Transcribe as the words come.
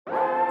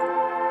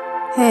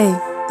Hey,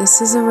 this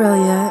is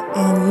Aurelia,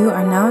 and you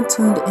are now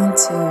tuned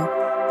into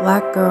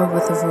Black Girl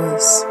with a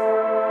Voice.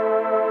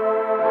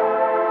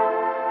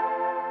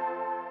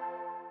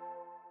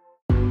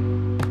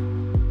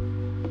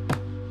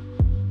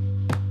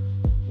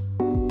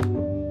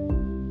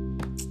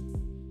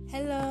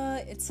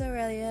 Hello, it's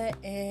Aurelia,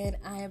 and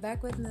I am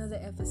back with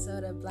another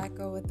episode of Black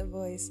Girl with a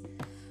Voice.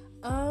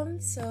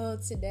 So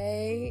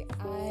today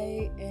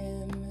I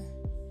am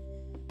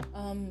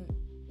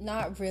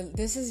not really,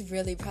 this is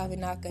really probably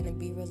not going to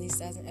be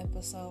released as an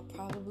episode,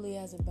 probably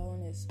as a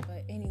bonus,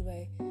 but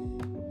anyway,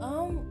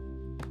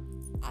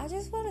 I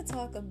just want to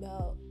talk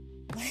about,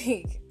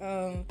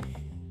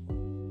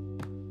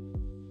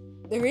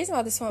 the reason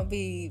why this won't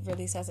be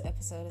released as an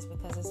episode is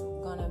because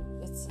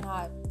it's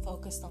not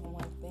focused on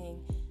one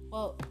thing.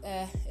 Well,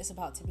 it's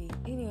about to be.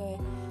 Anyway,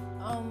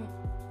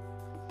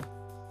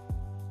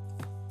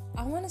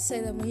 I want to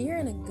say that when you're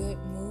in a good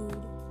mood,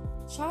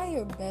 try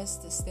your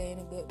best to stay in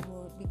a good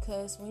mood,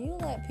 because when you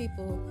let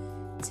people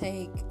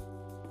take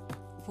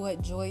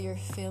what joy you're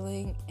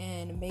feeling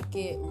and make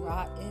it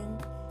rotten,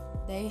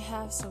 they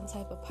have some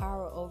type of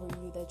power over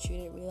you that you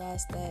didn't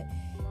realize that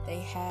they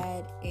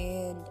had.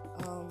 And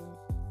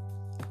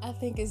I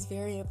think it's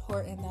very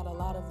important that a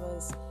lot of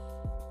us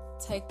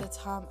take the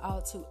time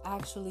out to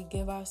actually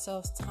give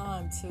ourselves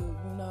time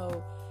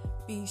to,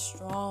 be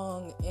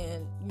strong.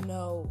 And,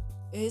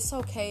 it's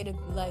okay to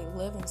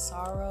live in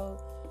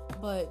sorrow,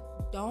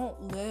 but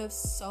don't live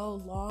so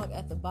long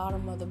at the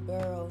bottom of the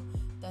barrel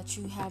that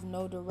you have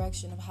no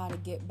direction of how to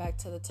get back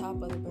to the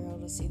top of the barrel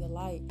to see the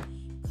light.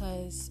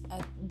 Because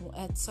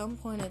at some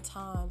point in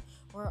time,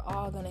 we're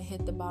all going to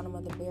hit the bottom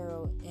of the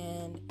barrel.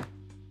 And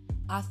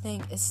I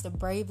think it's the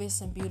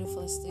bravest and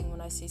beautifulest thing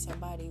when I see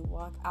somebody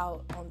walk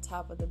out on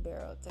top of the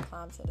barrel to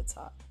climb to the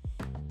top.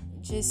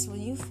 Just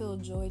when you feel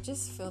joy,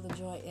 just feel the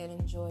joy and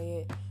enjoy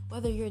it.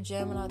 Whether you're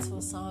jamming out to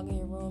a song in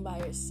your room by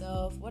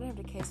yourself,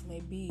 whatever the case may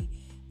be.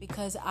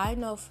 Because I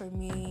know for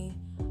me,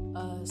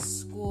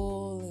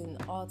 school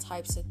and all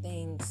types of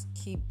things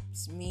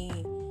keeps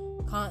me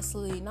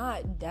constantly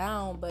not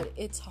down, but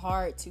it's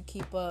hard to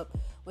keep up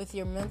with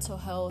your mental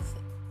health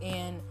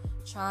and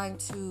trying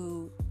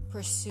to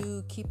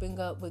pursue keeping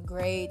up with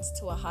grades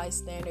to a high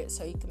standard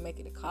so you can make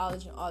it to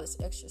college and all this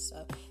extra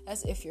stuff.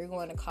 That's if you're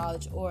going to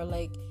college, or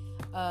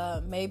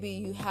maybe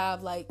you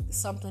have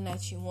something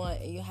that you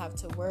want and you have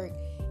to work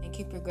and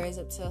keep your grades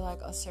up to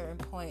a certain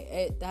point.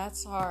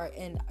 That's hard,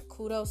 and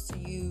kudos to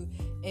you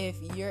if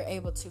you're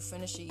able to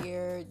finish a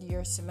year,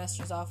 your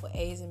semesters off with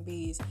A's and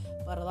B's.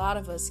 But a lot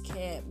of us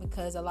can't,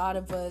 because a lot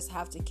of us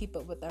have to keep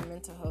up with our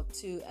mental health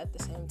too at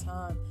the same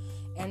time.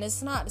 And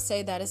it's not to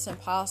say that it's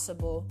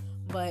impossible,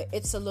 but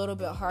it's a little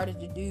bit harder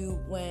to do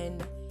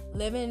when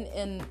living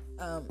in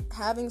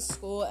having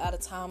school at a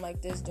time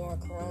like this during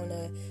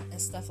Corona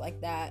and stuff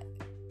like that.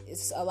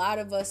 A lot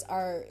of us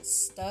are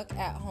stuck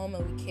at home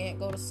and we can't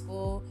go to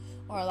school,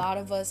 or a lot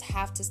of us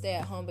have to stay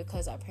at home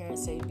because our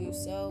parents say do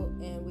so,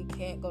 and we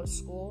can't go to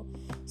school.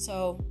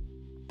 So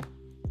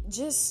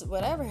just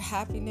whatever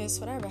happy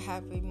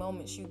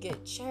moments you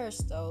get, cherish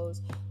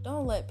those.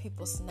 Don't let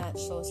people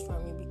snatch those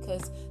from you,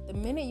 because the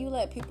minute you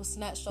let people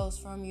snatch those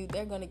from you,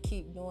 they're going to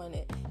keep doing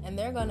it, and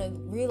they're going to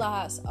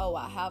realize, oh,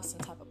 I have some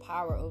type of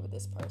power over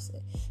this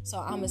person, so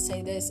I'm going to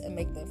say this and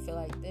make them feel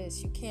like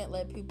this. You can't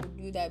let people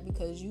do that,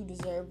 because you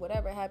deserve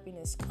whatever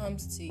happiness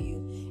comes to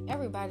you.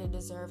 Everybody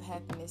deserves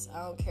happiness.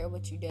 I don't care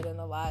what you did in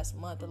the last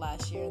month, the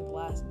last year, and the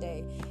last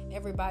day.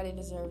 Everybody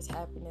deserves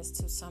happiness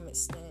to some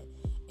extent,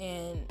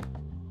 and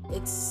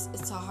it's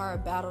a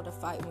hard battle to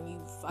fight when you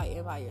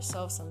fighting by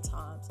yourself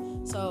sometimes.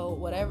 So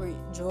whatever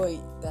joy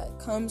that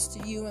comes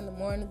to you in the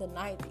morning, the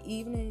night, the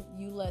evening,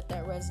 you let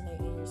that resonate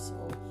in your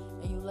soul,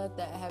 and you let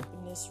that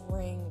happiness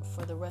ring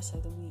for the rest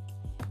of the week.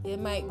 It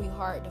might be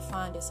hard to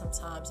find it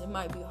sometimes. It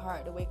might be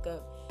hard to wake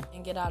up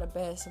and get out of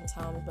bed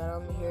sometimes, but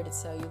I'm here to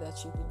tell you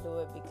that you can do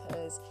it,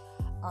 because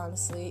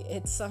honestly,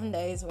 it's some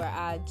days where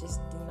I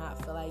just do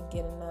not feel like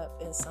getting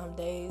up, and some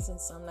days and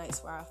some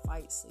nights where I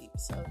fight sleep.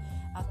 So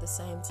at the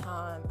same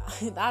time,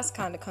 that's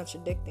kind of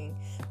contradicting,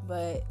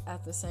 but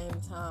at the same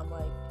time,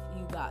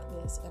 you got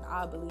this, and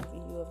I believe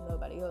in you if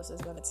nobody else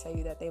is going to tell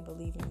you that they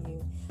believe in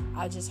you.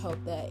 I just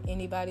hope that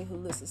anybody who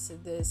listens to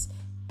this,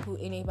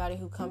 anybody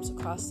who comes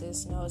across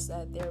this, knows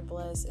that they're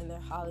blessed and they're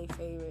highly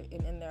favored,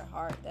 and in their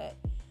heart that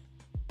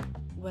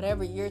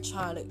whatever you're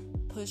trying to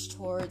push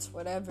towards,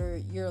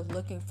 whatever you're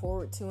looking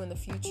forward to in the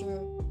future,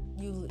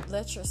 you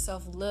let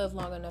yourself live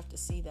long enough to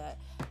see that.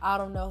 I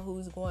don't know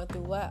who's going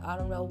through what. I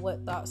don't know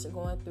what thoughts are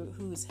going through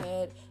whose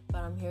head, but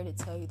I'm here to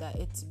tell you that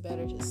it's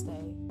better to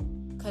stay.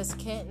 Because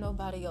can't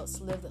nobody else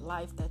live the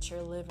life that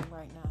you're living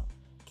right now.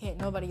 Can't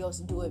nobody else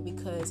do it,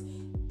 because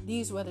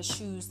these were the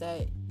shoes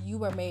that you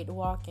were made to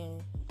walk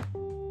in.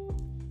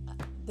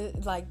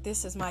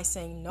 This is my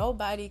saying,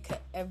 nobody could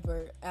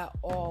ever at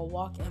all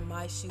walk in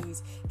my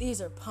shoes.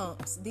 These are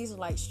pumps. These are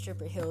like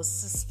stripper heels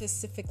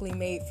specifically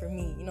made for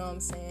me. You know what I'm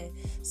saying?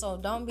 So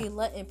don't be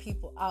letting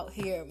people out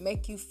here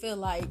make you feel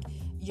like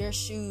your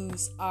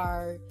shoes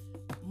are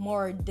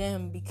more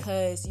them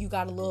because you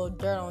got a little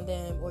dirt on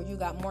them, or you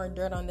got more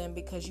dirt on them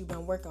because you've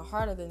been working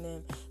harder than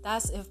them.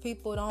 That's if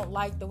people don't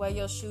like the way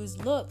your shoes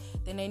look,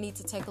 then they need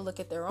to take a look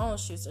at their own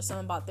shoes. There's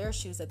something about their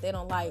shoes that they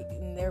don't like,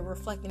 and they're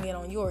reflecting it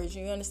on yours.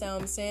 You understand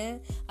what I'm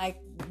saying?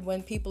 Like,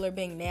 when people are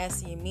being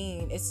nasty and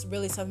mean, it's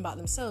really something about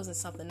themselves and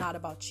something not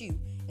about you.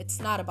 It's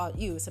not about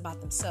you, it's about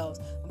themselves.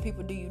 When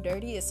people do you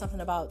dirty, it's something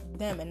about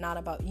them and not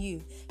about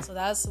you. So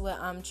that's what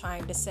I'm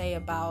trying to say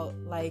about,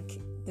 like,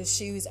 the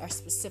shoes are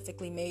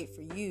specifically made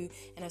for you.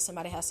 And if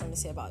somebody has something to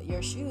say about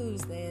your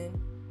shoes,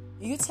 then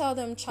you tell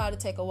them try to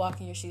take a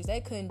walk in your shoes. They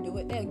couldn't do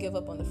it. They'll give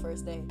up on the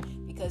first day,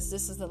 because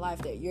this is the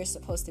life that you're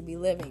supposed to be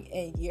living,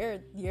 and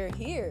you're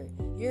here.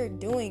 You're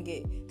doing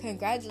it.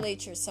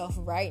 Congratulate yourself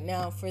right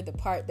now for the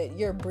part that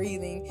you're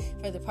breathing,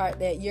 for the part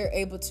that you're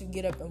able to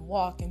get up and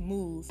walk and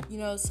move. You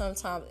know,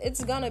 sometimes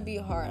it's gonna be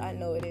hard. I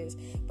know it is.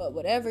 But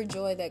whatever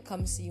joy that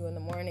comes to you in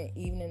the morning,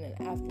 evening,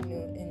 and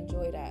afternoon,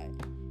 enjoy that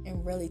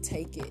and really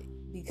take it.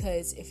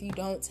 Because if you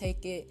don't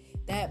take it,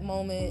 that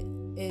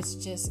moment is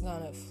just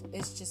gonna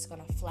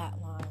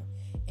flatline.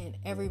 And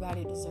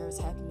everybody deserves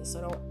happiness.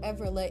 So don't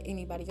ever let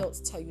anybody else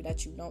tell you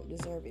that you don't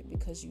deserve it,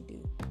 because you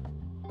do.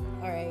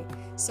 Alright,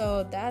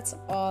 so that's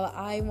all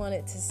I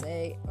wanted to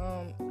say.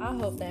 I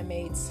hope that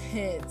made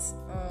sense.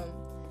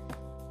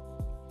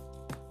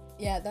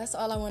 That's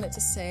all I wanted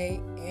to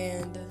say,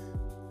 and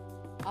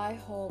I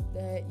hope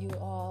that you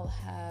all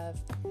have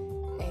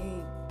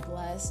a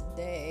blessed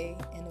day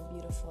and a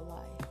beautiful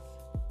life.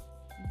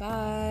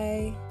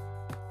 Bye.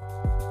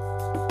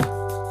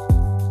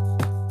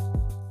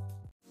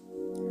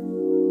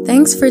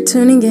 Thanks for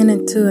tuning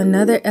in to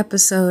another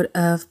episode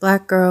of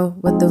Black Girl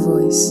with the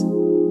Voice.